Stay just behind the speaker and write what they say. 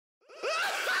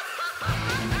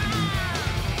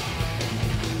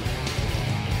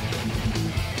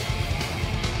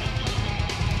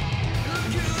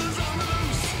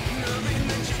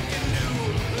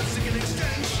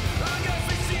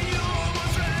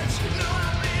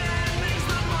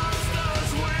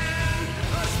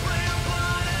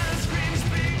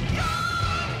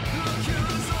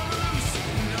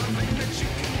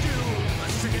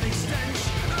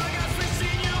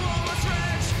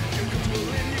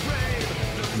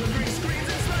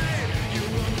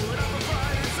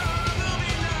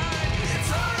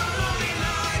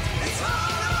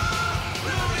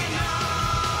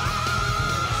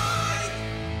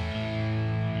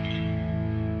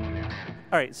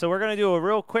All right, so we're going to do a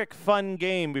real quick, fun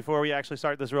game before we actually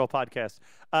start this real podcast.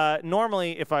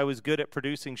 Normally, if I was good at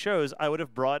producing shows, I would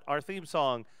have brought our theme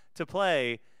song to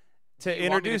play to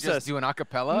introduce us. Do an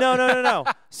acapella? No.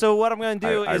 So what I'm going to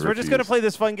do is we're just going to play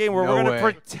this fun game where we're going to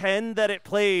pretend that it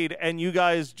played, and you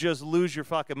guys just lose your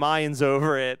fucking minds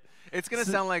over it. It's going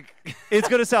to sound like... It's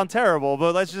going to sound terrible,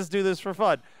 but let's just do this for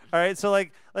fun. All right, so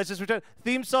let's just pretend.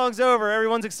 Theme song's over.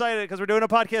 Everyone's excited because we're doing a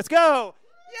podcast. Go!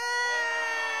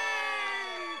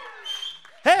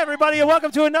 Hey, everybody, and welcome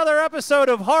to another episode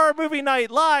of Horror Movie Night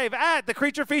live at the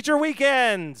Creature Feature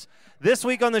Weekend. This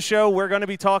week on the show, we're going to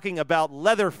be talking about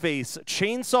Leatherface,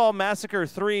 Chainsaw Massacre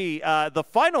 3, the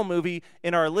final movie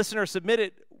in our listener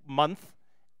submitted month,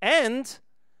 and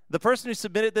the person who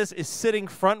submitted this is sitting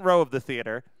front row of the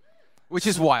theater. Which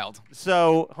is wild.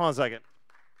 So, hold on a second.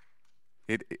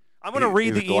 I'm going to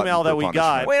read the email that we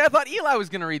got. Wait, I thought Eli was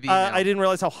going to read the email. I didn't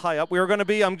realize how high up we were going to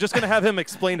be. I'm just going to have him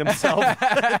explain himself.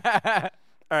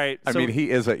 All right. I mean,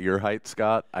 he is at your height,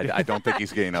 Scott. I don't think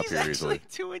he's getting up here easily. He's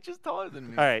actually 2 inches taller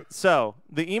than me. All right. So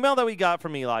the email that we got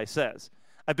from Eli says,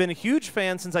 I've been a huge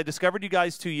fan since I discovered you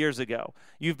guys 2 years ago.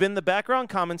 You've been the background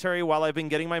commentary while I've been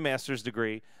getting my master's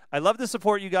degree. I love to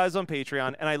support you guys on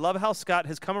Patreon, and I love how Scott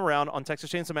has come around on Texas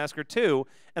Chainsaw Massacre 2,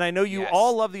 and I know you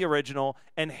all love the original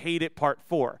and hate it Part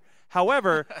 4.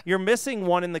 However, you're missing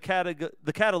one in the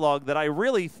catalog that I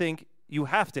really think you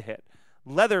have to hit.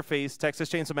 Leatherface,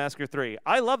 Texas Chainsaw Massacre 3.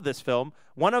 I love this film,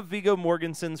 one of Viggo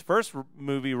Mortensen's first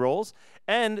movie roles,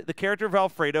 and the character of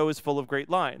Alfredo is full of great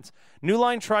lines. New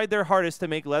Line tried their hardest to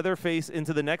make Leatherface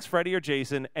into the next Freddy or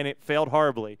Jason, and it failed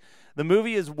horribly. The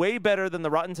movie is way better than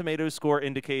the Rotten Tomatoes score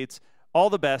indicates.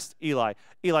 All the best, Eli.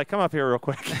 Eli, come up here real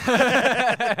quick.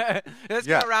 Let's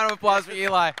get a round of applause for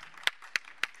Eli.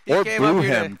 Or boo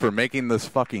him for making this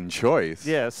fucking choice.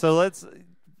 Yeah, so let's...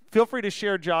 Feel free to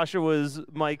share Joshua's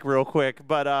mic real quick,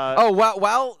 but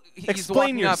while he's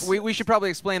walking up, we should probably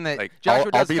explain that Joshua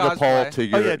I'll does be cosplay. the Paul to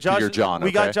your John.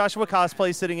 We got Joshua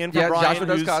cosplay sitting in for Brian, Joshua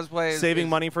does who's cosplay saving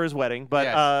money for his wedding.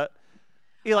 But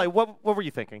Eli, what were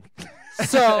you thinking?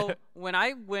 So when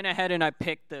I went ahead and I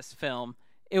picked this film,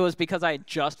 it was because I had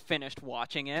just finished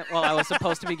watching it while I was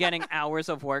supposed to be getting hours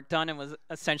of work done and was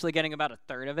essentially getting about a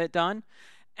third of it done,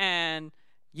 and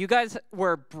you guys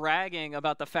were bragging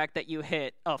about the fact that you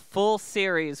hit a full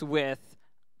series with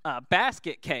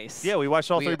Basket Case. Yeah, we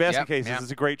watched all three Basket Cases.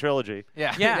 It's a great trilogy.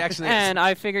 Yeah, it actually is. And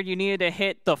I figured you needed to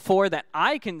hit the 4 that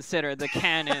I consider the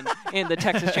canon in the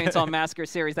Texas Chainsaw Massacre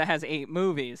series that has 8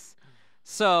 movies.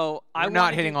 So I'm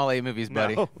not hitting all 8 movies,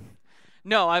 buddy.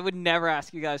 No, I would never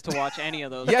ask you guys to watch any of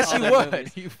those. Yes, you would.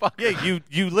 Movies. You fucker.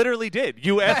 You literally did.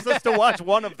 You asked us to watch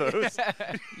one of those.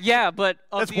 Yeah, but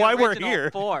that's why we're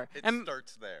here. 4. It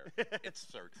starts there. It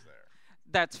starts there.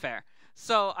 That's fair.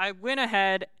 So I went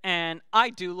ahead, and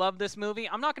I do love this movie.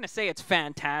 I'm not going to say it's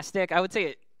fantastic. I would say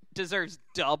it deserves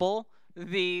double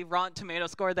the Rotten Tomato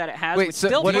score that it has. Wait, which so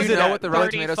still what do you know what the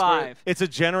Rotten Tomato score is? It's a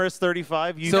generous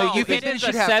 35. So you think it is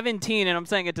a 17, and I'm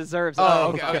saying it deserves it.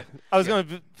 Oh, okay.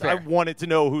 I wanted to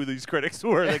know who these critics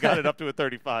were. They got it up to a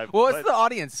 35. Well, what's the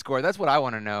audience score? That's what I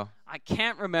want to know. I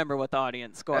can't remember what the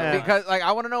audience score is. Because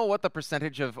I want to know what the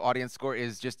percentage of audience score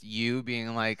is just you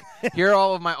being like, here are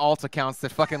all of my alt accounts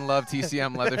that fucking love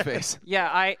TCM Leatherface. Yeah,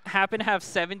 I happen to have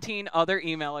 17 other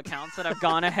email accounts that I've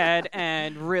gone ahead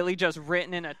and really just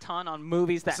written in a ton on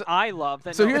movies that I love.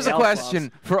 That so here's a question.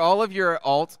 Loves. For all of your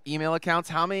alt email accounts,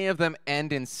 how many of them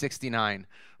end in 69?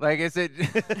 Like, is it...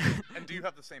 And do you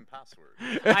have the same password?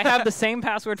 I have the same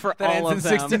password for all of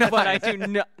them, 69. but I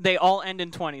do they all end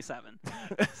in 27.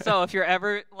 So if you're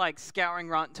ever, like, scouring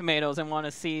Rotten Tomatoes and want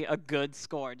to see a good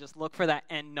score, just look for that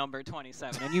end number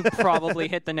 27, and you probably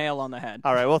hit the nail on the head.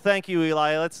 All right, well, thank you,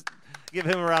 Eli. Let's give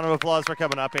him a round of applause for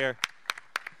coming up here.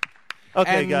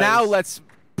 Okay, and guys. Now let's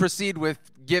proceed with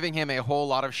giving him a whole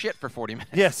lot of shit for 40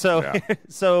 minutes. Yeah,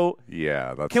 so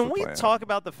yeah, that's can the we plan. talk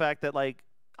about the fact that, like,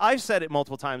 I've said it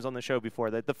multiple times on the show before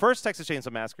that the first Texas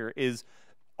Chainsaw Massacre is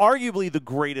arguably the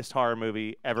greatest horror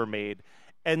movie ever made.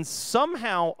 And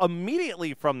somehow,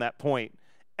 immediately from that point,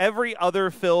 every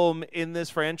other film in this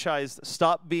franchise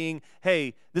stopped being,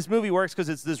 hey, this movie works because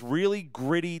it's this really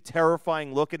gritty,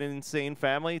 terrifying look at an insane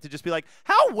family, to just be like,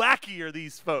 how wacky are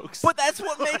these folks? But that's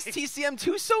what makes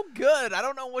TCM2 so good. I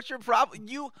don't know what's your problem.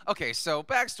 Okay, so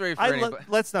backstory for anybody.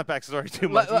 Let's not backstory too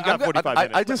much. We got 45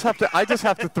 minutes. I just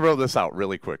have to throw this out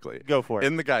really quickly. Go for it.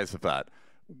 In the guise of that,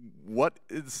 what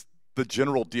is the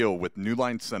general deal with New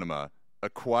Line Cinema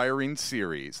acquiring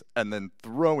series and then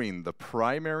throwing the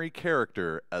primary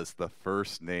character as the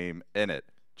first name in it?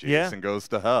 Jason Goes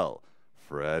to Hell,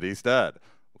 Freddy's Dead,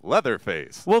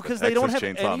 Leatherface. Well, because they don't Texas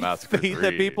have Chainsaw any Massacre faith 3.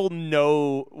 that people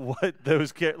know what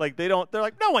those like. They're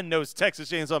like, no one knows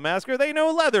Texas Chainsaw Massacre. They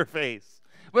know Leatherface.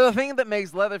 Well, the thing that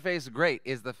makes Leatherface great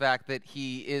is the fact that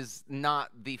he is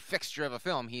not the fixture of a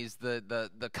film. He's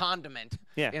the condiment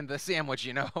in the sandwich,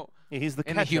 you know? Yeah, he's the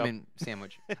in ketchup. the human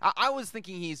sandwich. I was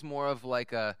thinking he's more of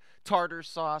like a tartar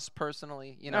sauce,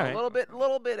 personally. You know, All right. a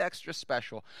little bit extra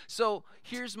special. So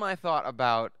here's my thought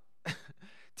about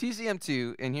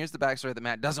TCM2, and here's the backstory that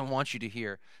Matt doesn't want you to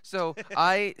hear. So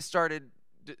I started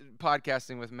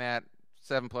podcasting with Matt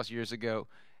 7+ years ago.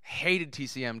 Hated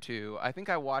TCM2. I think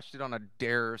I watched it on a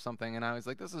dare or something, and I was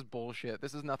like, this is bullshit.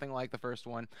 This is nothing like the first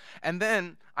one. And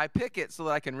then I pick it so that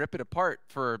I can rip it apart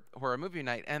for horror movie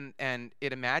night, and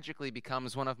it magically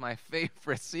becomes one of my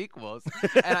favorite sequels.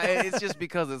 And it's just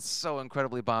because it's so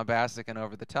incredibly bombastic and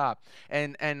over the top.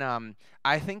 And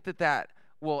I think that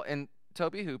well, and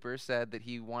Toby Hooper said that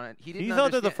he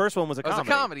thought that the first one was a comedy. It was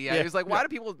a comedy, yeah. Yeah. He was like, why do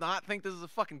people not think this is a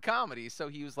fucking comedy? So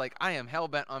he was like, I am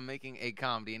hell-bent on making a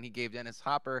comedy. And he gave Dennis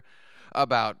Hopper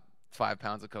about 5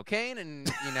 pounds of cocaine. And,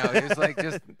 you know, he was like,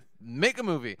 just make a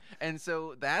movie. And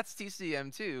so that's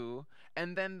TCM2.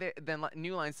 And then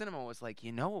New Line Cinema was like,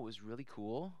 you know what was really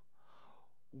cool?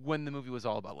 When the movie was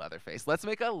all about Leatherface. Let's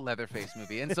make a Leatherface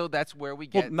movie. And so that's where we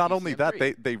get Well, not only that,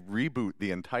 TCM3. they reboot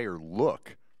the entire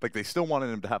look. Like, they still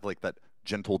wanted him to have, like, that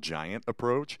gentle giant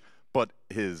approach, but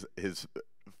his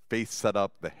face set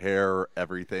up, the hair,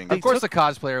 everything. Of course, a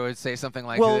cosplayer would say something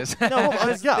like this. No,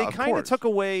 yeah, they of kind of course. took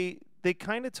away. They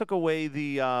kind of took away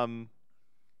the.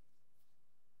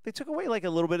 They took away like a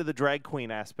little bit of the drag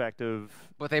queen aspect of.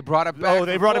 But they brought it back. Oh,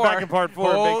 they brought it back in part 4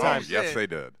 Oh, big time. shit. Yes, they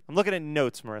did. I'm looking at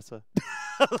notes, Marissa.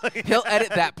 He'll edit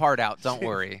that part out. Don't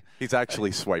worry. He's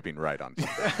actually swiping right on.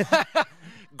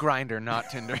 Grinder, not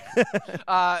Tinder.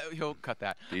 He'll cut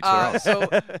that. Each their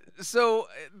own.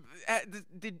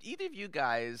 Did either of you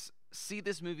guys see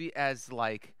this movie as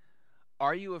like,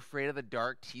 Are You Afraid of the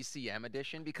Dark TCM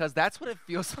edition? Because that's what it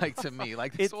feels like to me.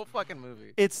 Like this whole fucking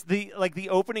movie. It's the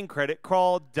opening credit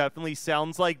crawl definitely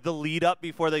sounds like the lead up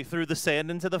before they threw the sand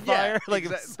into the fire. Like,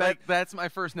 it's like that's my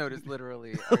first note. Is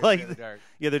literally Are You like Afraid of the Dark.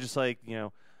 yeah, they're just like, you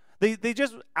know, they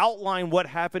just outline what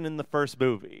happened in the first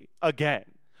movie again.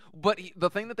 But the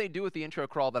thing that they do with the intro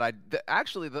crawl that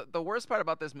actually the worst part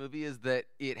about this movie is that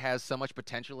it has so much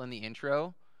potential in the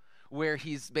intro, where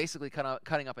he's basically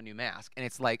cutting up a new mask, and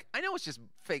it's like, I know it's just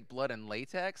fake blood and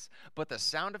latex, but the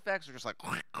sound effects are just like,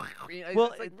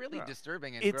 it's like really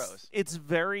disturbing and gross. It's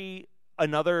very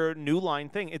another New Line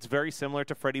thing. It's very similar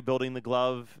to Freddy building the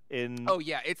glove in. Oh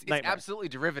yeah, it's Nightmare. absolutely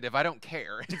derivative. I don't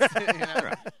care. It's, you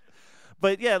know?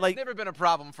 But yeah, like It's never been a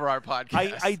problem for our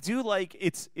podcast. I do like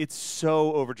it's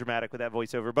so over dramatic with that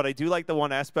voiceover, but I do like the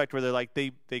one aspect where they're like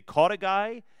they caught a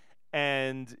guy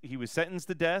and he was sentenced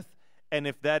to death, and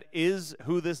if that is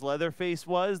who this Leatherface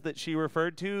was that she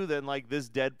referred to, then like this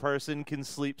dead person can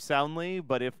sleep soundly,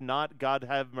 but if not, God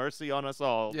have mercy on us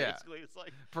all. Yeah. Basically, it's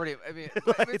like Pretty. I mean,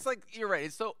 it's like you're right.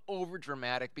 It's so over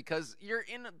dramatic because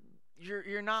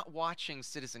you're not watching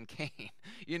Citizen Kane.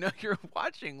 You know, you're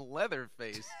watching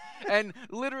Leatherface. And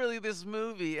literally this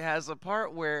movie has a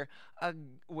part where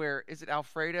is it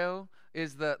Alfredo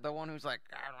is the one who's like,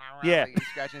 Yeah. like he's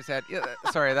scratching his head. Yeah,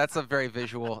 sorry, that's a very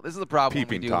visual. This is the problem when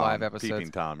we Peeping do Tom. live episodes.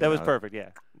 Peeping Tom. that you was know. perfect. Yeah.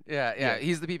 Yeah,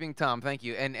 he's the peeping Tom. Thank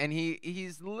you. And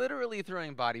he's literally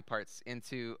throwing body parts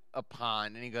into a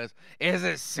pond, and he goes, "Is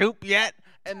it soup yet?"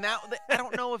 And now I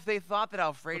don't know if they thought that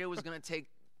Alfredo was going to take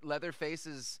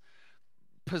Leatherface's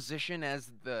position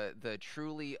as the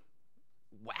truly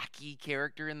wacky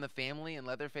character in the family, and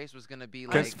Leatherface was going to be I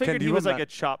like, just figured he you was like ima- a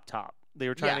chop top. They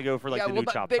were trying to go for like the new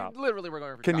chop they top. literally were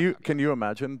going for Can chop you top, can you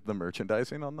imagine the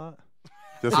merchandising on that?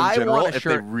 Just in I general, want a if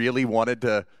shirt. they really wanted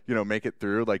to, you know, make it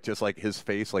through, like just like his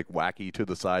face, like wacky to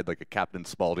the side, like a Captain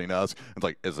Spaulding us. It's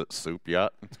like, is it soup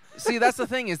yet? See, that's the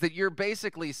thing, is that you're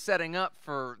basically setting up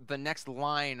for the next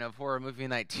line of horror movie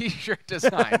night T-shirt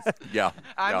designs. Yeah.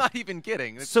 I'm yeah. not even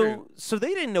kidding. It's true. So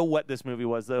they didn't know what this movie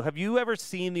was, though. Have you ever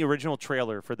seen the original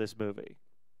trailer for this movie?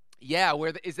 Yeah,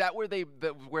 is that where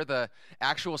where the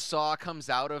actual saw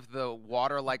comes out of the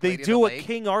water like They Lady do of a the Lake?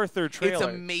 King Arthur trailer.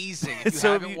 It's amazing. If you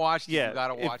So haven't watched it, you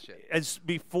gotta if- watch it. As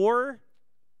before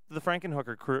the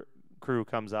Frankenhooker crew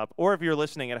comes up, or if you're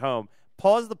listening at home,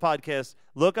 pause the podcast,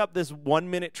 look up this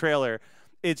 1-minute trailer.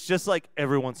 It's just like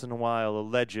every once in a while a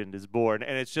legend is born,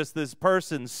 and it's just this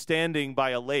person standing by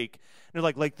a lake. And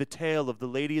they're like the tale of the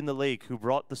lady in the lake who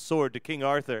brought the sword to King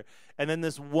Arthur. And then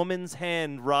this woman's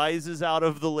hand rises out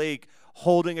of the lake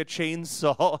holding a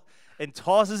chainsaw and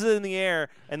tosses it in the air,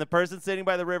 and the person standing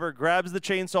by the river grabs the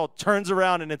chainsaw, turns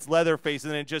around, and it's Leatherface,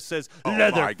 and it just says, Oh my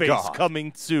Leatherface God.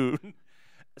 coming soon.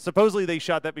 supposedly they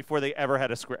shot that before they ever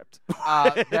had a script.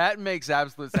 That makes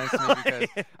absolute sense to me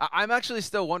because I'm actually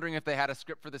still wondering if they had a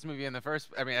script for this movie in the first.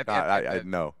 I mean, at the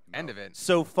no. end of it.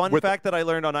 So fun fact that I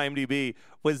learned on IMDb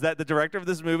was that the director of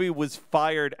this movie was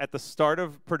fired at the start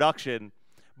of production,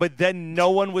 but then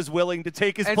no one was willing to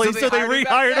take his place, so they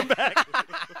rehired him back.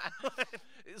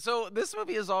 So this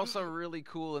movie is also really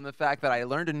cool in the fact that I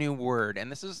learned a new word,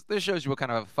 and this shows you what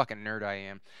kind of a fucking nerd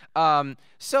I am.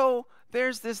 So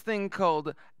there's this thing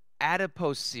called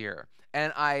adipocere,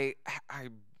 and I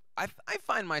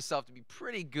find myself to be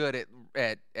pretty good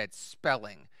at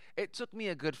spelling. It took me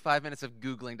a good 5 minutes of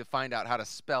Googling to find out how to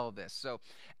spell this. So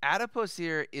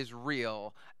adipocere is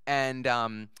real, and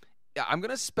yeah, I'm going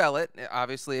to spell it.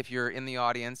 Obviously, if you're in the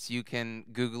audience, you can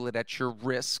Google it at your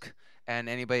risk, and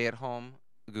anybody at home,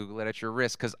 Google it at your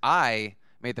risk, because I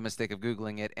made the mistake of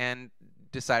Googling it and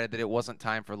decided that it wasn't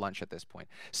time for lunch at this point.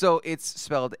 So it's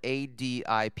spelled ADIPOCERE,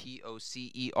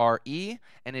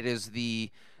 and it is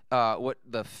what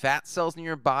the fat cells in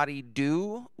your body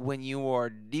do when you are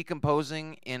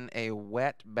decomposing in a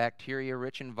wet,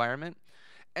 bacteria-rich environment.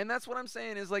 And that's what I'm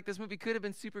saying is, like, this movie could have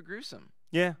been super gruesome.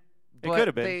 Yeah, it could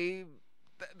have been.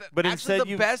 But actually, instead,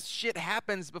 the best shit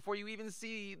happens before you even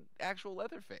see actual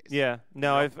Leatherface. Yeah,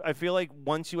 no, I feel like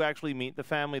once you actually meet the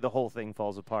family, the whole thing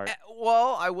falls apart.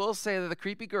 Well, I will say that the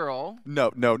creepy girl. No.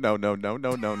 What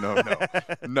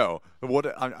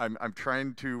I'm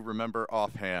trying to remember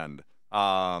offhand.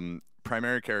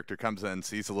 Primary character comes in,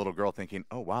 sees a little girl, thinking,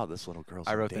 "Oh wow, this little girl's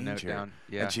in danger." I wrote the note down.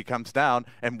 Yeah. And she comes down,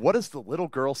 and what does the little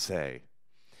girl say?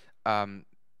 Wait, hold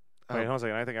on a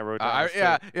second. I think I wrote down.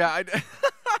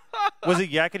 Was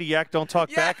it yakety yak? Don't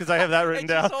talk back, because I have that written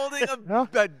down. She's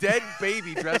holding a dead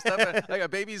baby dressed up like a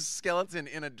baby's skeleton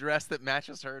in a dress that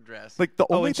matches her dress. Like the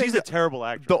only thing she's a terrible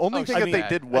actress. The only thing that they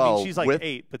did well. I mean, she's like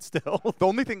 8, but still. The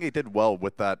only thing they did well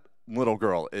with that little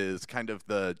girl is kind of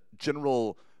the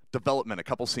general development. A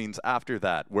couple scenes after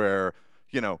that, where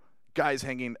guys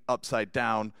hanging upside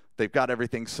down. They've got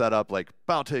everything set up, like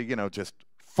about to just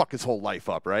fuck his whole life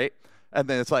up, right? And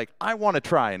then it's like, I want to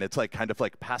try. And it's like kind of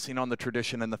like passing on the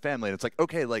tradition in the family. And it's like,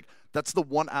 okay, like that's the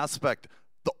one aspect,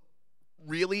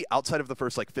 really outside of the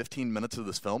first like 15 minutes of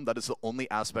this film, that is the only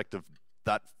aspect of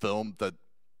that film that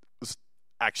was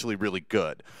actually really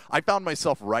good. I found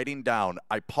myself writing down,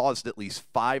 I paused at least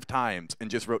 5 times and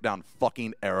just wrote down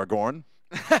fucking Aragorn.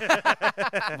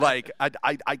 Like,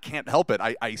 I can't help it.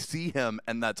 I see him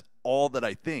and that's all that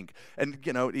I think. And,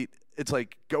 it's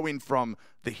like going from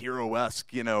the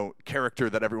hero-esque, character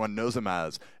that everyone knows him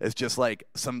as just like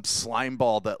some slime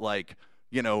ball that like,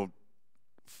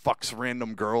 fucks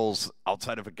random girls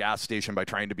outside of a gas station by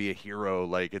trying to be a hero.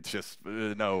 Like, it's just,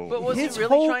 no. But was His he really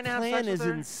whole trying to have plan sex with is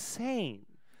her? insane.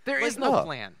 There is no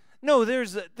plan. No,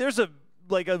 there's a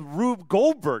like a Rube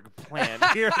Goldberg plan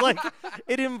here. Like,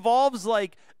 it involves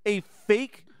like a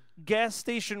fake gas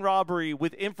station robbery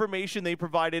with information they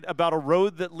provided about a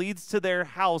road that leads to their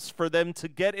house for them to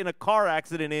get in a car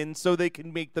accident in so they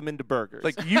can make them into burgers.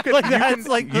 Like, you can,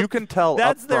 you can tell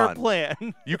that's up their front,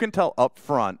 plan. You can tell up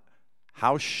front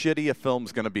how shitty a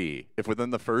film's going to be if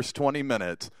within the first 20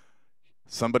 minutes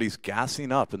somebody's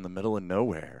gassing up in the middle of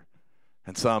nowhere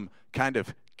and some kind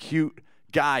of cute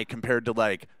guy compared to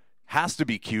like has to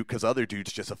be cute because other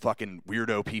dude's just a fucking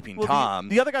weirdo peeping Tom.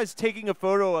 The other guy's taking a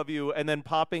photo of you and then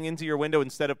popping into your window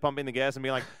instead of pumping the gas and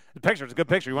being like, the picture's a good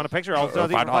picture. You want a picture? I'll sell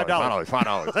it for $5.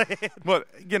 $5. But,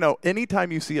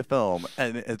 anytime you see a film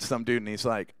and it's some dude and he's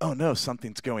like, oh no,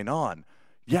 something's going on.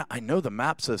 Yeah, I know the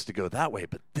map says to go that way,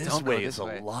 but this way is a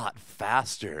lot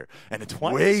faster, and it's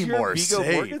way more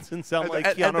safe. Morganson sound like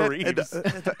Keanu Reeves.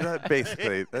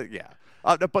 Basically, yeah.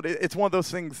 But it's one of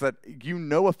those things that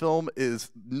a film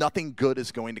is nothing good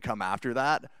is going to come after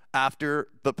that, after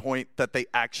the point that they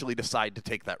actually decide to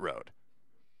take that road.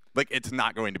 Like, it's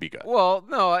not going to be good. Well,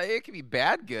 no, it can be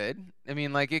bad good. I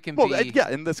mean, like, it can be... Well, yeah,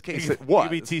 in this case, it was. It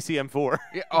could be TCM4.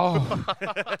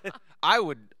 Yeah, I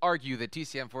would argue that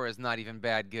TCM4 is not even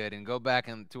bad good, and go back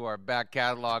into our back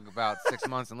catalog about 6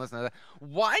 months and listen to that.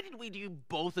 Why did we do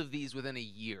both of these within a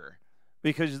year?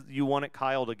 Because you wanted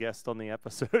Kyle to guest on the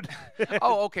episode.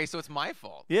 Oh, okay, so it's my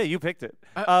fault. Yeah, you picked it.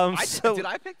 Did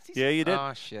I pick TCM4? Yeah, you did.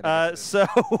 Oh, shit.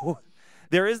 So...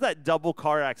 There is that double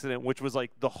car accident, which was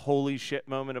like the holy shit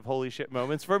moment of holy shit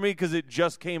moments for me because it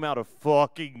just came out of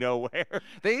fucking nowhere.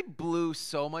 They blew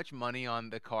so much money on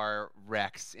the car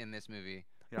wrecks in this movie.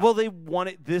 Yeah. Well, they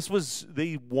wanted this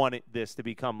to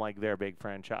become like their big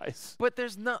franchise. But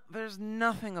there's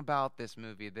nothing about this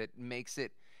movie that makes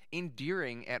it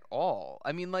endearing at all.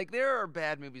 I mean, like, there are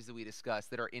bad movies that we discuss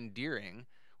that are endearing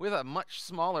with a much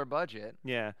smaller budget.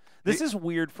 Yeah. This is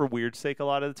weird for weird's sake a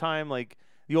lot of the time. Like,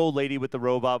 The old lady with the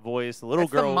robot voice, the little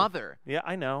That's girl. the mother. Yeah,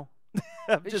 I know.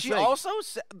 I'm Is just she saying. also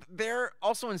they're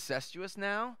also incestuous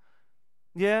now.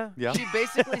 Yeah. Yeah. She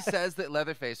basically says that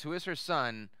Leatherface, who is her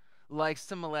son, likes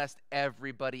to molest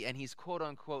everybody, and he's quote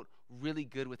unquote really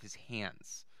good with his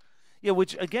hands. Yeah,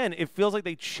 which again, it feels like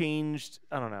they changed.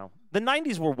 I don't know. The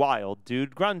 '90s were wild,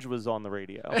 dude. Grunge was on the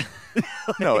radio.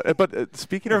 No, but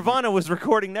speaking of, Nirvana was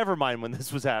recording Nevermind when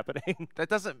this was happening. That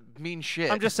doesn't mean shit.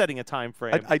 I'm just setting a time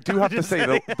frame. I do have to Just say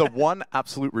saying. the one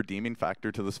absolute redeeming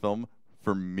factor to this film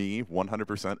for me,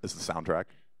 100%, is the soundtrack.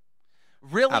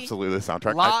 really Absolutely, the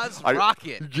soundtrack. Laws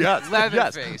Rocket. Yes,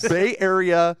 Leatherface. yes. Bay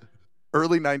Area,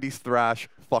 early '90s thrash.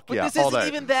 Fuck But yeah, this all isn't that.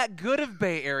 even that good of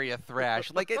Bay Area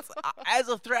thrash. Like, it's as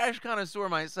a thrash connoisseur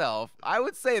myself, I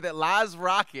would say that Laz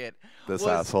Rocket This was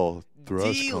asshole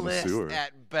thrash D-list connoisseur.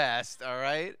 at best. All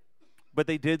right. But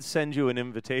they did send you an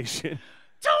invitation.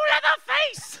 To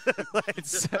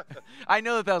Leatherface. I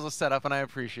know that was a setup, and I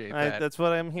appreciate that. That's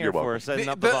what I'm here You're for, welcome. setting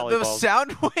the, up the the volleyballs.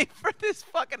 sound wave for this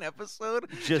fucking episode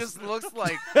Just- looks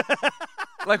like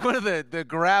like one of the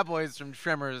graboids from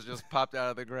Tremors just popped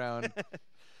out of the ground.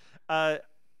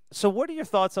 So what are your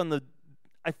thoughts on the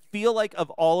I feel like of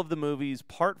all of the movies,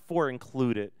 part 4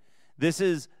 included, this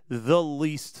is the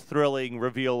least thrilling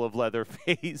reveal of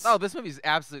Leatherface. Oh, this movie's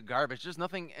absolute garbage. There's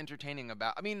nothing entertaining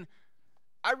about. I mean,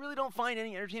 I really don't find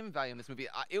any entertainment value in this movie.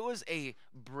 It was a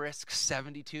brisk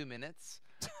 72 minutes.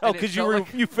 and it because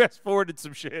felt you fast forwarded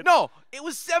some shit. No, it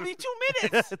was 72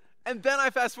 minutes. And then I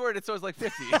fast forwarded, so it was like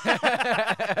 50.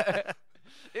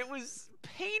 It was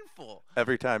painful.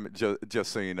 Every time,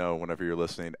 just so you know, whenever you're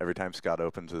listening, every time Scott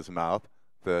opens his mouth,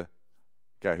 the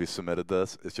guy who submitted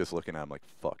this is just looking at him like,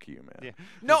 fuck you, man. Yeah.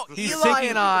 No, He's Eli sinking-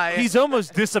 and I. He's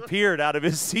almost disappeared out of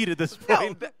his seat at this No,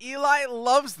 point. Eli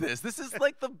loves this. This is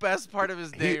like the best part of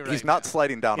his day He's right not now.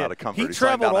 sliding down Yeah, out of comfort. he He's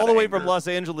sliding traveled down all out the of way anger. from Los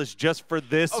Angeles just for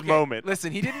this Okay, moment.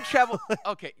 Listen, he didn't travel.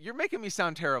 Okay, you're making me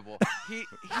sound terrible.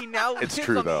 He now It's lives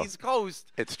true, on though. the East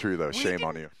Coast. It's true, though. Shame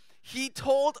on you. He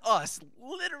told us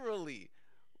literally,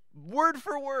 word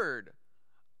for word.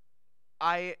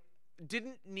 I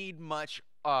didn't need much.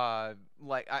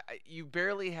 You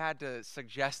barely had to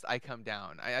suggest I come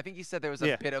down. I think he said there was a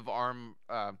Yeah. bit of arm.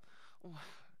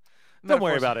 Don't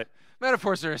worry about it.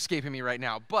 Metaphors are escaping me right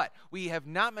now, but we have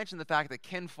not mentioned the fact that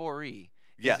Ken Foree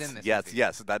is in this movie.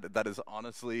 Yes. That is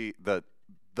honestly the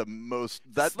most.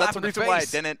 That's Slap the in the reason why I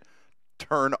face. didn't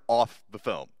turn off the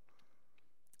film.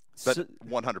 But So,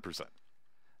 100%.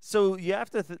 so you have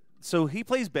to. So he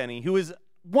plays Benny, who is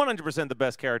 100% the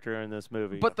best character in this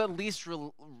movie. But the least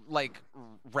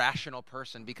rational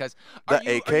person, because The are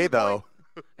you AK though.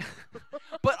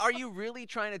 But are you really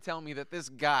trying to tell me that this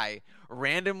guy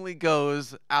randomly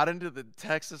goes out into the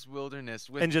Texas wilderness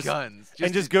with and just guns?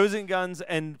 and just goes in guns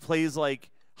and plays like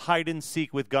hide and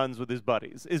seek with guns with his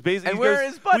buddies. Is basically And he where goes, are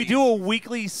his buddies? We do a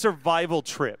weekly survival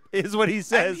trip. Is what he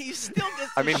says. And he still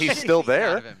gets I the mean, he's shit still beaten out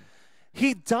there. of him.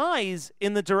 He dies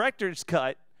in the director's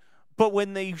cut, but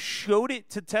when they showed it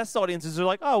to test audiences, they're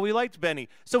like, "Oh, we liked Benny."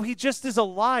 So he just is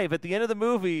alive at the end of the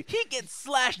movie. He gets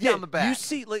slashed down the back. You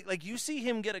see, like you see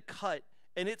him get a cut,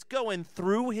 and it's going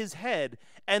through his head.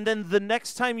 And then the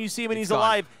next time you see him and It's he's gone.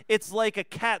 alive, it's like a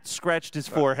cat scratched his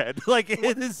forehead. Like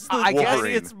it is. I guess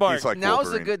Wolverine. It's marked. He's like Now's a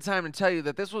Wolverine. good time to tell you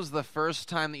that this was the first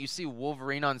time that you see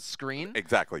Wolverine on screen.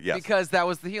 Exactly. Yes. Because that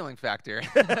was the healing factor.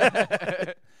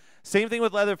 Same thing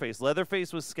with Leatherface.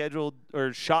 Leatherface was scheduled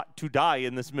or shot to die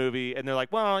in this movie, and they're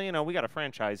like, "Well, we got a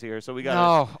franchise here, so we got."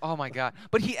 No, oh my god!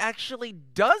 But he actually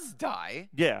does die.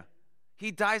 Yeah. He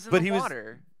dies in But the he was-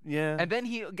 water, Yeah. and then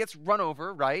he gets run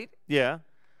over. Right? Yeah.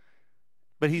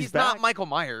 But he's back. not Michael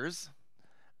Myers.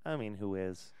 I mean, who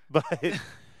is? But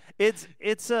it's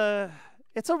a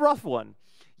rough one.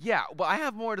 Yeah, well, I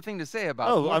have more thing to say about.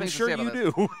 Oh, more I'm things to sure say you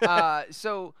about do. this.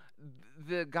 So,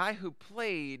 the guy who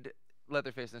played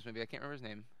Leatherface in this movie, I can't remember his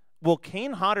name, Well,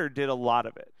 Kane Hodder did a lot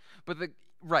of it. but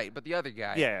the other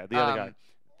guy. Yeah, the other guy.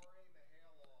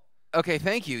 Okay,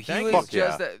 thank you. He Thank was you. Fuck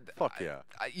just yeah. Fuck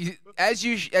yeah. as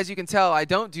you can tell, I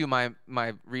don't do my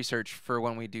research for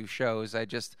when we do shows. I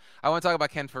want to talk about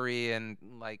Ken Foree and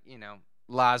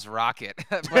Laz Rocket.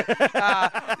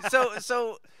 But,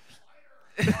 so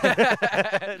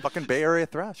Fucking Bay Area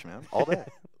thrash, man, all day.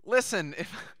 listen,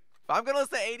 if I'm gonna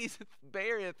listen to 80s Bay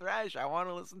Area thrash, I want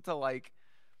to listen to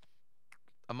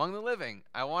Among the Living.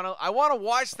 I want to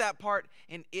watch that part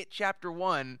in It Chapter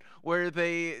 1 where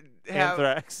they have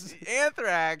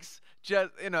Anthrax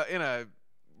just in a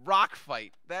rock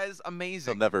fight. That is He'll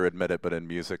amazing. never admit it, but in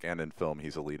music and in film,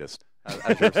 he's elitist. As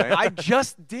you were saying. I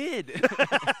just did.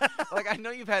 I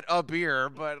know you've had a beer,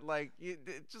 but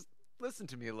just listen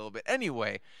to me a little bit.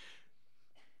 Anyway,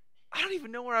 I don't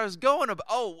even know where I was going.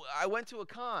 I went to a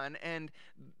con, and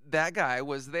that guy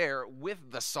was there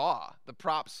with the saw, the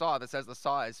prop saw that says the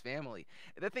Saw is family.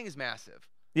 That thing is massive.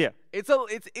 Yeah. It's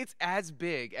as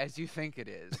big as you think it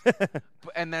is.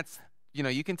 And that's,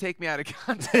 you can take me out of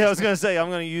context. Yeah, I was going to say, I'm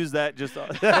going to use that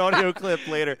that audio clip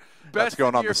later. Best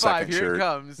going on year the second 5. Here shirt. it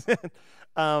comes.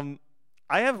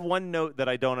 I have one note that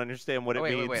I don't understand what it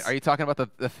means. Wait. Are you talking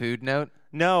about the food note?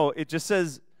 No, it just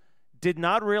says, did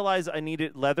not realize I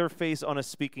needed Leatherface on a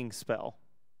speaking spell.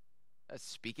 A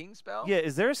speaking spell? Yeah,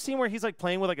 is there a scene where he's like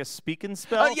playing with like a speaking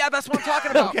spell? Yeah, that's what I'm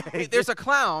talking about. Okay. There's a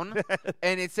clown,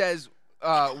 and it says,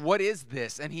 what is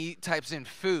this? And he types in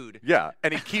food. Yeah,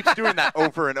 and he keeps doing that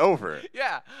over and over.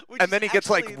 Yeah. And then he gets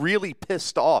like really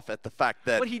pissed off at the fact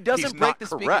that But he doesn't he's break not the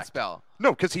speaking correct. spell.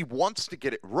 No, because he wants to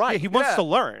get it right. Yeah, he wants to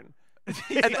learn.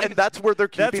 and that's where they're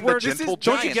keeping the gentle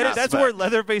don't you giant get it? That's aspect. where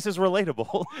Leatherface is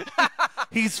relatable.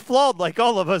 He's flawed like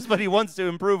all of us, but he wants to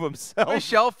improve himself.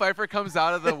 Michelle Pfeiffer comes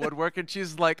out of the woodwork, and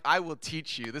she's like, I will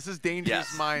teach you. This is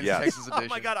Dangerous Minds, Texas Edition. Oh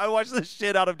my God, I watched the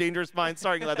shit out of Dangerous Minds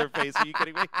starring Leatherface. Are you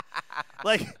kidding me?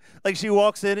 Like she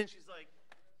walks in and she's like,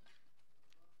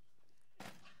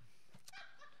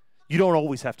 you don't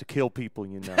always have to kill people,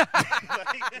 you know.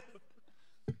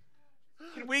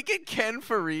 Can we get Ken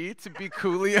Faree to be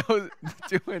Coolio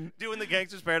doing the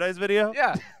Gangster's Paradise video?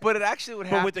 Yeah, but it actually would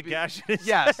have But with to the be, gash in his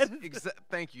Yes, head?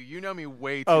 thank you. You know me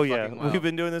way too Oh yeah, fucking well. we've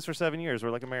been doing this for 7 years.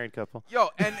 We're like a married couple. Yo,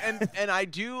 and I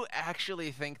do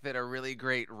actually think that a really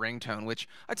great ringtone, which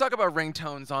I talk about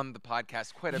ringtones on the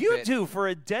podcast quite a bit. You do for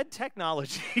a dead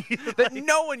technology that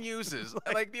no one uses.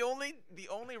 Like the only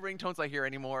ringtones I hear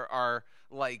anymore are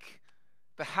like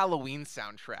the Halloween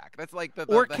soundtrack. That's like the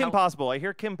Kim Possible. I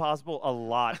hear Kim Possible a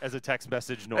lot as a text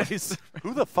message noise.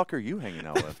 Who the fuck are you hanging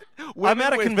out with? I'm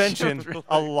at a with convention children.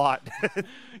 a lot.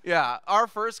 Yeah, our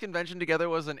first convention together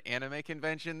was an anime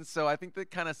convention, so I think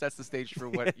that kind of sets the stage for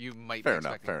what you might be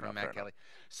expecting from Matt Kelly.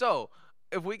 So,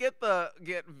 if we get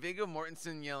Viggo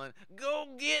Mortensen yelling, "Go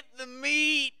get the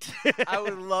meat," I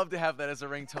would love to have that as a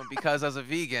ringtone because as a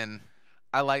vegan,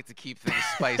 I like to keep things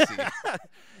spicy.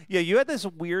 Yeah, you had this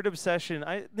weird obsession.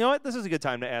 You know what? This is a good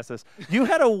time to ask this. You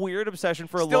had a weird obsession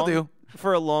for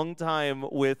a long time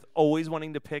with always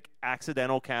wanting to pick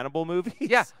accidental cannibal movies.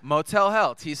 Yeah, Motel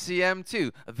Hell,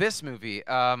 TCM2, this movie.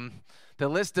 The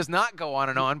list does not go on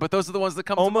and on, but those are the ones that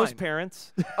come to mind. Almost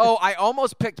Parents. Oh, I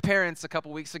almost picked Parents a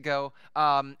couple weeks ago,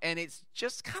 and it's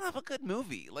just kind of a good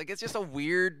movie. Like, it's just a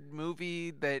weird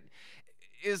movie that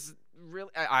is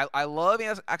really I love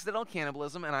accidental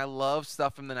cannibalism, and I love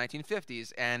stuff from the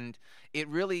 1950s, and it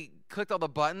really clicked all the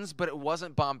buttons, but it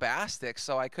wasn't bombastic,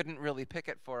 so I couldn't really pick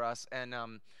it for us. And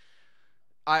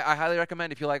I highly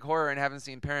recommend, if you like horror and haven't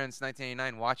seen Parents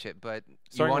 1989, watch it, but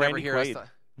you won't ever hear us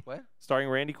what? Starring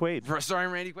Randy Quaid.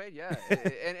 Starring Randy Quaid, yeah.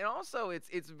 and also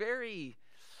it's very,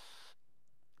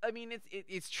 I mean,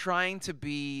 it's trying to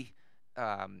be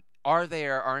are they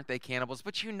or aren't they cannibals?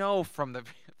 But you know from the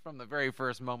very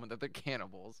first moment that they're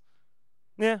cannibals.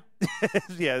 Yeah.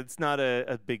 Yeah, it's not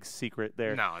a big secret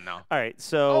there. No. All right,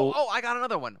 so... Oh, I got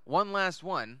another one. One last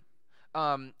one.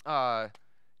 Night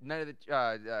of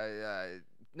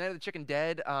the Chicken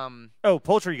Dead.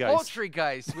 Poltergeist.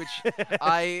 Poltergeist, which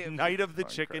I... Night of the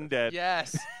Chicken Dead.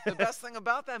 Yes. The best thing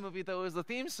about that movie, though, is the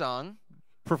theme song.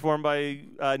 Performed by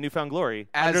Newfound Glory.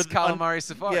 As Calamari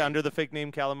Safari. Yeah, under the fake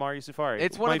name Calamari Safari.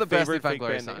 It's one of the best Newfound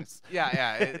Glory songs. Names.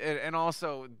 Yeah. And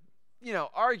also,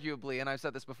 arguably, and I've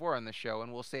said this before on the show,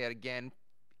 and we'll say it again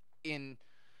in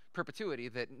perpetuity,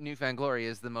 that Newfound Glory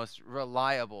is the most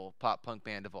reliable pop punk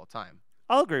band of all time.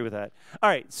 I'll agree with that. All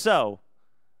right, so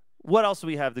what else do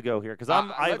we have to go here? Because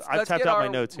I've tapped out my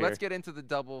notes here. Let's get into the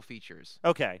double features.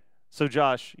 Okay, so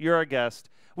Josh, you're our guest.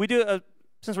 We do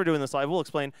since we're doing this live, we'll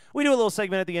explain. We do a little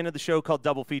segment at the end of the show called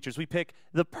Double Features. We pick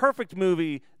the perfect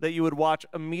movie that you would watch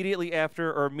immediately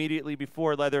after or immediately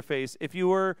before Leatherface. If you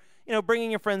were,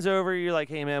 bringing your friends over, you're like,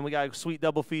 hey, man, we got a sweet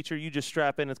double feature. You just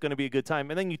strap in. It's going to be a good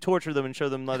time. And then you torture them and show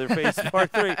them Leatherface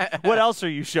Part 3. What else are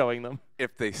you showing them?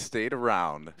 If they stayed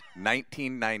around,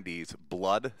 1990s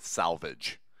Blood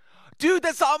Salvage. Dude,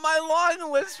 that's on my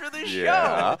long list for this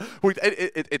show.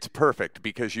 It's perfect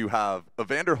because you have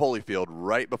Evander Holyfield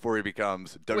right before he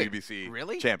becomes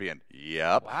WBC champion.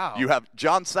 Yep. Wow. You have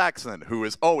John Saxon, who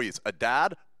is always a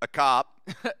dad, a cop,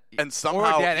 and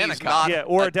somehow he's not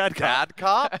a dad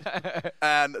cop.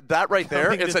 And that right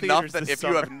there is enough that if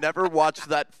you have never watched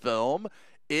that film,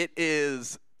 it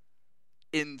is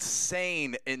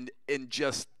insane in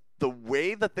just the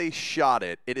way that they shot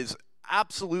it. It is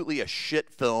absolutely a shit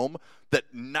film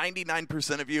that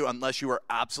 99% of you, unless you are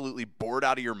absolutely bored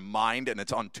out of your mind and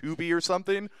it's on Tubi or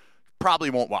something, probably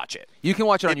won't watch it. You can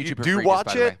watch it on YouTube. If you do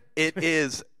watch it, it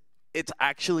is it's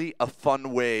actually a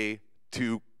fun way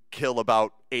to kill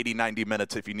about 80, 90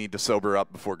 minutes if you need to sober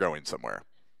up before going somewhere.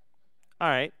 All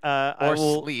right. Or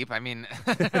sleep. I mean,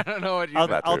 I don't know what you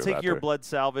I'll take your blood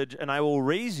salvage, and I will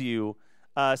raise you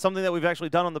something that we've actually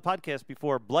done on the podcast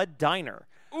before, Blood Diner.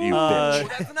 You bitch.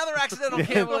 That's another accidental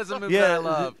cannibalism movie that I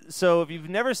love. So if you've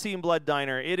never seen Blood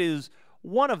Diner, it is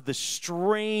one of the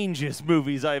strangest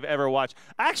movies I've ever watched.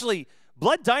 Actually,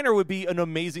 Blood Diner would be an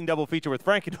amazing double feature with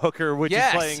Frankenhooker, which is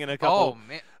playing in a couple. Oh,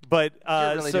 man. But,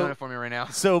 You're really doing it for me right now.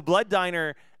 So Blood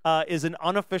Diner is an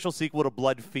unofficial sequel to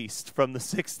Blood Feast from the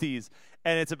 60s,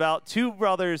 and it's about two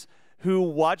brothers who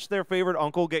watched their favorite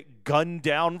uncle get gunned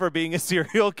down for being a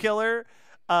serial killer.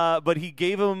 But he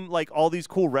gave them like all these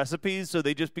cool recipes, so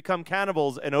they just become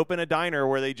cannibals and open a diner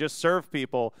where they just serve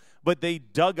people. But they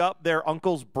dug up their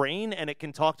uncle's brain, and it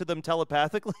can talk to them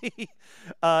telepathically.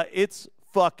 It's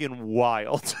fucking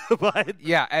wild. But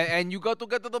Yeah, and you got to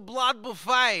get to the blood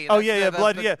buffet. oh That's yeah,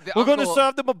 blood. the We're going to uncle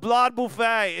serve them a blood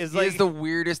buffet. Is He like has the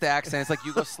weirdest accent. It's like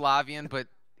Yugoslavian, but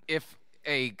if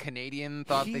a Canadian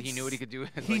thought that he knew what he could do,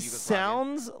 it's he like Yugoslavian.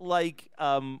 sounds like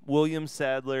William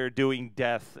Sadler doing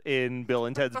death in Bill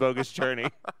and Ted's Bogus Journey.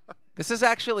 This is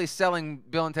actually selling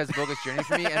Bill and Ted's Bogus Journey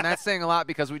for me, and that's saying a lot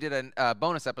because we did a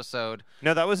bonus episode.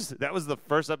 No, that was the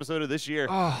first episode of this year.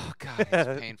 Oh God,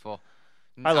 it's painful.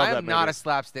 I love that I'm not movie. a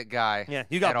slapstick guy. Yeah,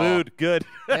 you got at all. booed. Good.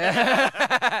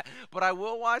 But I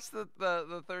will watch the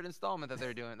third installment that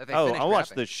they're doing. That they finished I'll watch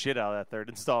wrapping. the shit out of that third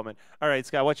installment. All right,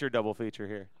 Scott, what's your double feature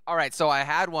here? All right, so I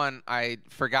had one. I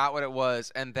forgot what it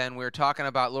was, and then we were talking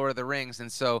about Lord of the Rings,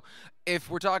 and so if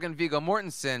we're talking Viggo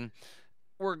Mortensen,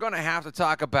 we're going to have to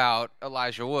talk about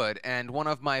Elijah Wood, and one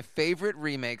of my favorite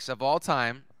remakes of all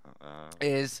time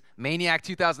is Maniac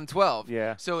 2012.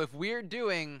 Yeah. So if we're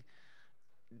doing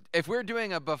a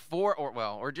before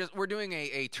we're doing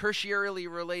a tertiarily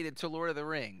related to Lord of the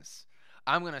Rings,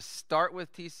 I'm going to start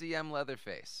with TCM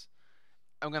Leatherface.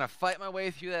 I'm going to fight my way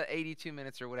through that 82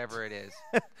 minutes or whatever it is.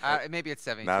 Maybe it's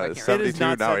 72. No, I it's can't It is 72,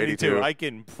 not now 72. 82. I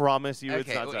can promise you it's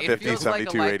Okay, not well, it 72. 50, feels like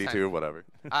a 72, lifetime. 82, whatever.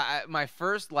 My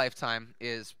first lifetime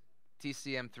is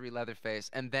TCM3 Leatherface,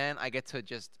 and then I get to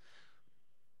just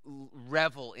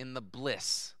revel in the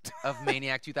bliss of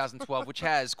Maniac 2012, which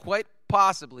has quite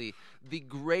possibly the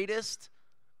greatest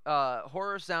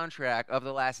horror soundtrack of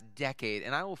the last decade.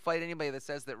 And I will fight anybody that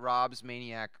says that Rob's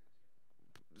Maniac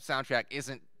soundtrack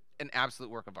isn't an absolute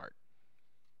work of art.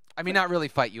 I mean, not really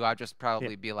fight you. I'd just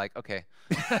probably be like, okay.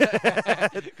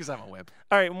 Because I'm a wimp.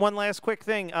 All right, one last quick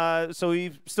thing. So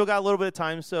we've still got a little bit of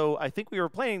time, so I think we were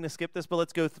planning to skip this, but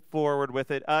let's go forward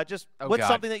with it. What's God.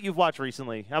 something that you've watched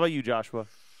recently? How about you, Joshua?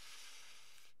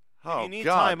 If Oh, you need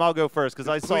God. time, I'll go first because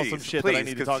I saw some shit that I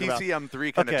need to because talk about.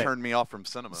 TCM3 kind of Okay. turned me off from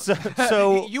cinema. So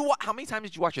How many times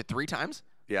did you watch it? 3 times?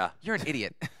 yeah. You're an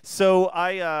idiot. So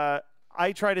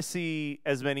I try to see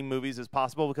as many movies as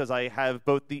possible because I have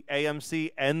both the AMC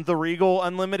and the Regal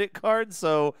Unlimited card,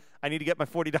 so I need to get my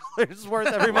 $40 worth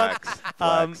every month.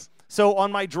 Flex. So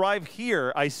on my drive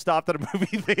here, I stopped at a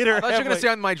movie theater. I thought you were going halfway- to say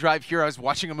on my drive here, I was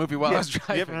watching a movie while I was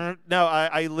driving. Yep. No,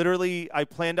 I literally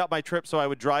planned out my trip so I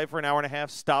would drive for an hour and a half,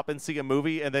 stop and see a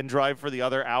movie, and then drive for the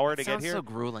other hour to get Sounds here. so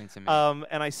grueling to me.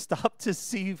 And I stopped to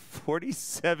see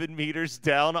 47 Meters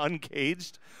Down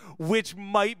Uncaged, which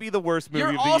might be the worst movie You're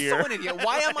of the also year. an idiot.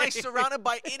 Why am I surrounded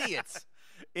by idiots?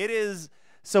 It is.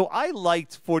 So I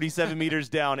liked 47 Meters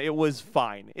Down. It was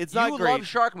fine. It's not You great. love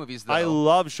shark movies, though. I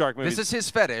love shark movies. This is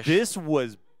his fetish. This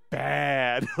was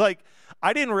bad. Like,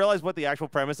 I didn't realize what the actual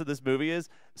premise of this movie is.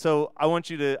 So I want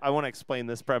to explain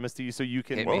this premise to you so you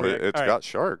can. Hit Well, me. it's All right. got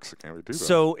sharks. Can't we do that?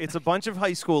 So it's a bunch of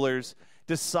high schoolers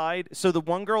decide. So the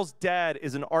one girl's dad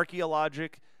is an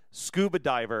archaeologic scuba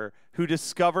diver who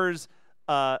discovers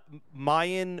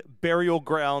Mayan burial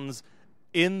grounds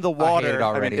in the water. it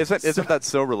already. I mean, isn't that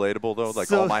so relatable though? Like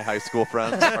So- all my high school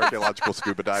friends, archaeological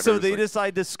scuba divers. So they like,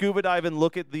 decide to scuba dive and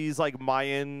look at these like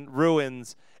Mayan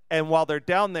ruins. And while they're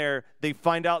down there, they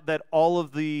find out that all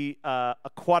of the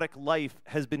aquatic life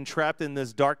has been trapped in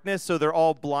this darkness. So they're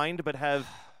all blind, but have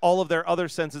all of their other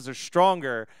senses are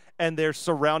stronger. And they're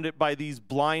surrounded by these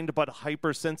blind but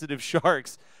hypersensitive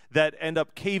sharks that end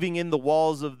up caving in the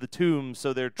walls of the tomb.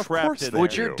 So they're trapped course in they there.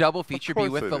 Would your do. double Of feature be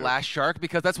course with they The do. Last Shark?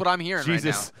 Because that's what I'm hearing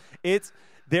Jesus, right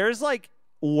there's like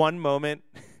one moment.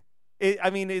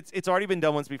 It's already been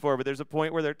done once before, but there's a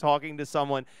point where they're talking to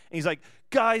someone, and he's like,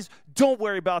 "Guys, don't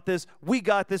worry about this. We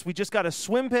got this. We just got to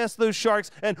swim past those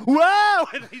sharks." And whoa!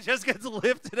 And he just gets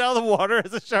lifted out of the water as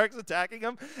the shark's attacking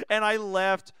him. And I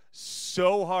laughed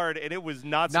so hard, and it was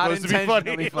not now. Not supposed to be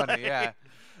funny. intentionally funny, yeah.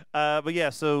 But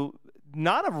yeah, so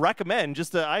not a recommend,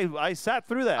 just I sat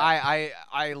through that.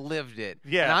 I lived it.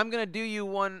 Yeah. And I'm going to do you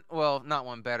one, well, not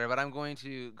one better, but I'm going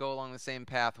to go along the same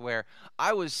path where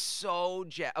I was so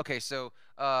okay, so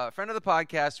friend of the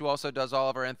podcast who also does all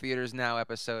of our In Theaters Now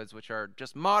episodes, which are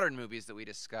just modern movies that we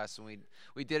discuss. And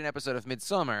we did an episode of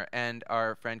Midsommar, and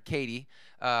our friend Katie.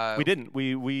 We didn't.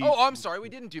 We Oh, I'm sorry. We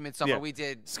didn't do Midsommar. Yeah. We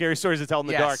did Scary Stories to Tell in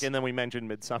the Yes. Dark, and then we mentioned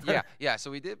Midsommar. Yeah. So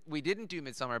we didn't do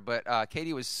Midsommar, but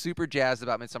Katie was super jazzed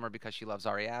about Midsommar because she loves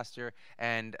Ari Aster,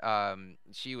 and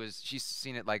she's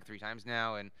seen it like 3 times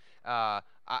now, and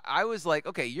I was like,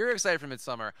 okay, you're excited for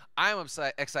Midsommar. I'm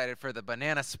excited for the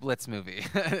Banana Splits movie.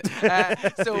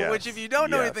 Which, if you don't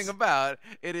know anything about,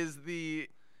 it is the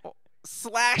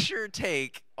slasher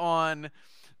take on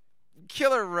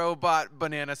killer robot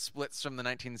banana splits from the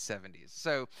 1970s.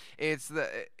 So it's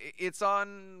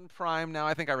on Prime now.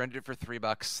 I think I rented it for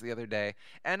 $3 the other day,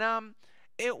 and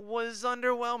it was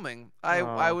underwhelming.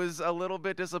 I was a little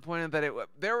bit disappointed that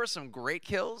there were some great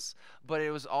kills, but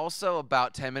it was also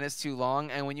about 10 minutes too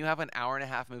long. And when you have an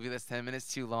hour-and-a-half movie that's 10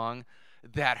 minutes too long,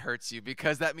 that hurts you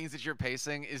because that means that your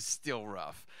pacing is still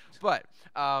rough. But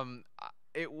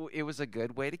it was a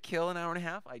good way to kill an hour and a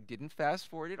half. I didn't fast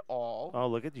forward at all. Oh,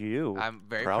 look at you. I'm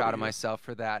very proud of myself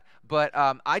for that. But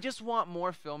I just want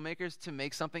more filmmakers to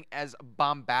make something as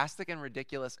bombastic and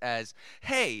ridiculous as,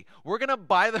 hey, we're going to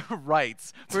buy the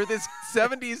rights for this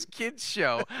 70s kids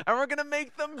show, and we're going to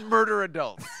make them murder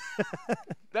adults.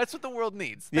 That's what the world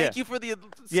needs. Thank you for the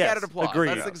scattered applause. Agreed.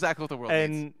 That's exactly what the world needs.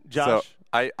 And Josh?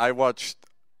 So I watched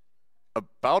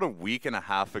about a week and a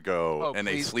half ago in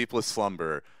a sleepless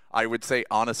slumber, I would say,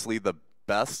 honestly, the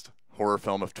best horror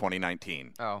film of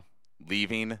 2019. Oh.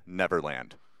 Leaving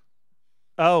Neverland.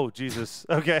 Oh, Jesus.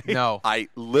 Okay. No. I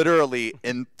literally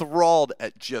enthralled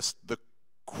at just the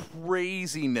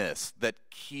craziness that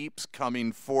keeps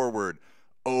coming forward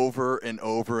over and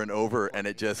over and over, and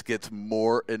it just gets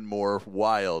more and more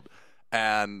wild.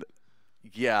 And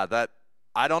yeah,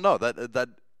 I don't know. That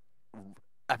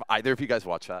have either of you guys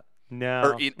watched that? No.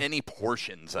 Or in any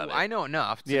portions of it? I know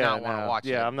enough to not want to watch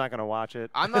it. Yeah, I'm not going to watch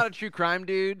it. I'm not a true crime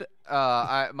dude.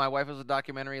 My wife was a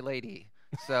documentary lady.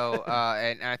 So,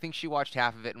 and I think she watched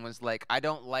half of it and was like, I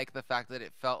don't like the fact that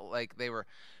it felt like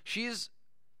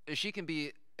she can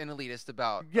be an elitist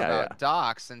about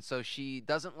docs, and so she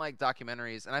doesn't like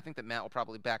documentaries, and I think that Matt will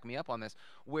probably back me up on this,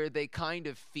 where they kind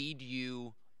of feed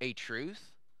you a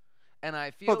truth. And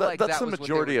I feel like that's that the was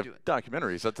majority what they of doing.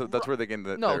 documentaries. That's where they get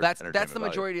the No, that's the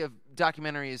majority of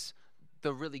documentaries.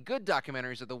 The really good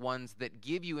documentaries are the ones that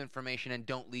give you information and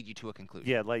don't lead you to a conclusion.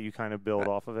 Yeah, let you kind of build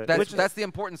off of it. That's the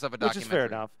importance of a documentary. Which is fair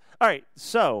enough. All right,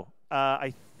 so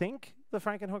I think the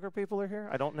Frankenhooker people are here.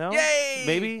 I don't know. Yay!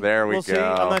 Maybe. There we we'll go. See.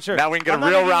 I'm not sure. Now we can get I'm a not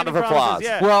real making round any of applause. promises.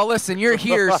 Yeah. Well, listen, you're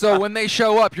here, so when they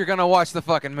show up, you're going to watch the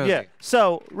fucking movie. Yeah.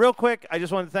 So, real quick, I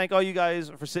just want to thank all you guys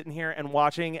for sitting here and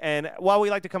watching. And while we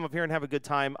like to come up here and have a good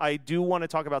time, I do want to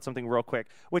talk about something real quick,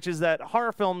 which is that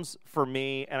horror films, for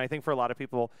me, and I think for a lot of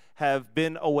people, have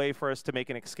been a way for us to make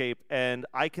an escape. And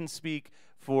I can speak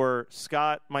for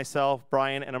Scott, myself,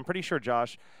 Brian, and I'm pretty sure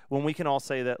Josh, when we can all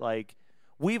say that, like,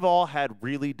 we've all had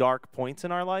really dark points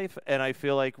in our life, and I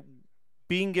feel like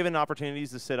being given opportunities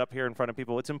to sit up here in front of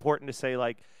people, it's important to say,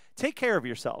 like, take care of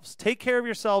yourselves. Take care of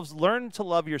yourselves. Learn to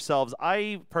love yourselves.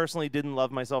 I personally didn't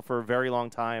love myself for a very long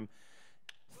time.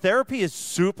 Therapy is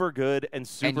super good and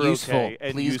super useful. okay.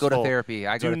 And Please useful. go to therapy.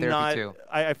 I go to therapy too.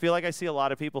 I feel like I see a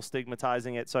lot of people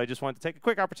stigmatizing it, so I just wanted to take a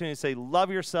quick opportunity to say love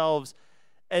yourselves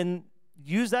and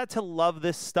use that to love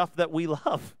this stuff that we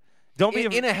love. Don't be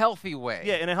in a healthy way.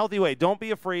 Yeah, in a healthy way. Don't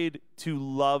be afraid to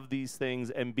love these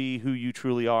things and be who you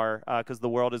truly are, because the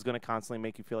world is going to constantly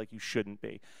make you feel like you shouldn't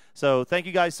be. So thank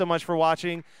you guys so much for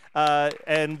watching,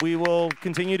 and we will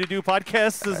continue to do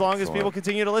podcasts as long as people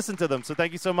continue to listen to them. So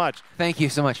thank you so much. Thank you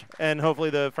so much. And hopefully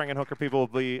the Frankenhooker people will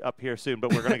be up here soon,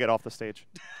 but we're going to get off the stage.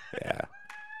 Yeah.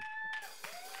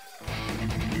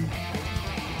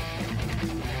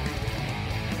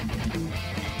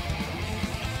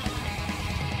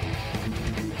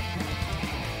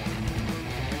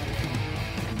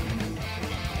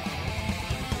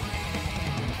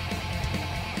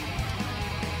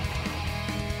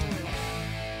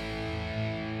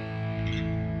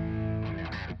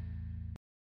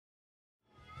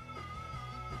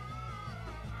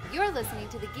 You're listening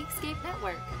to the Geekscape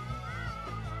Network.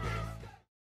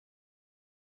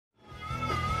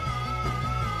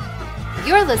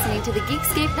 You're listening to the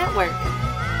Geekscape Network.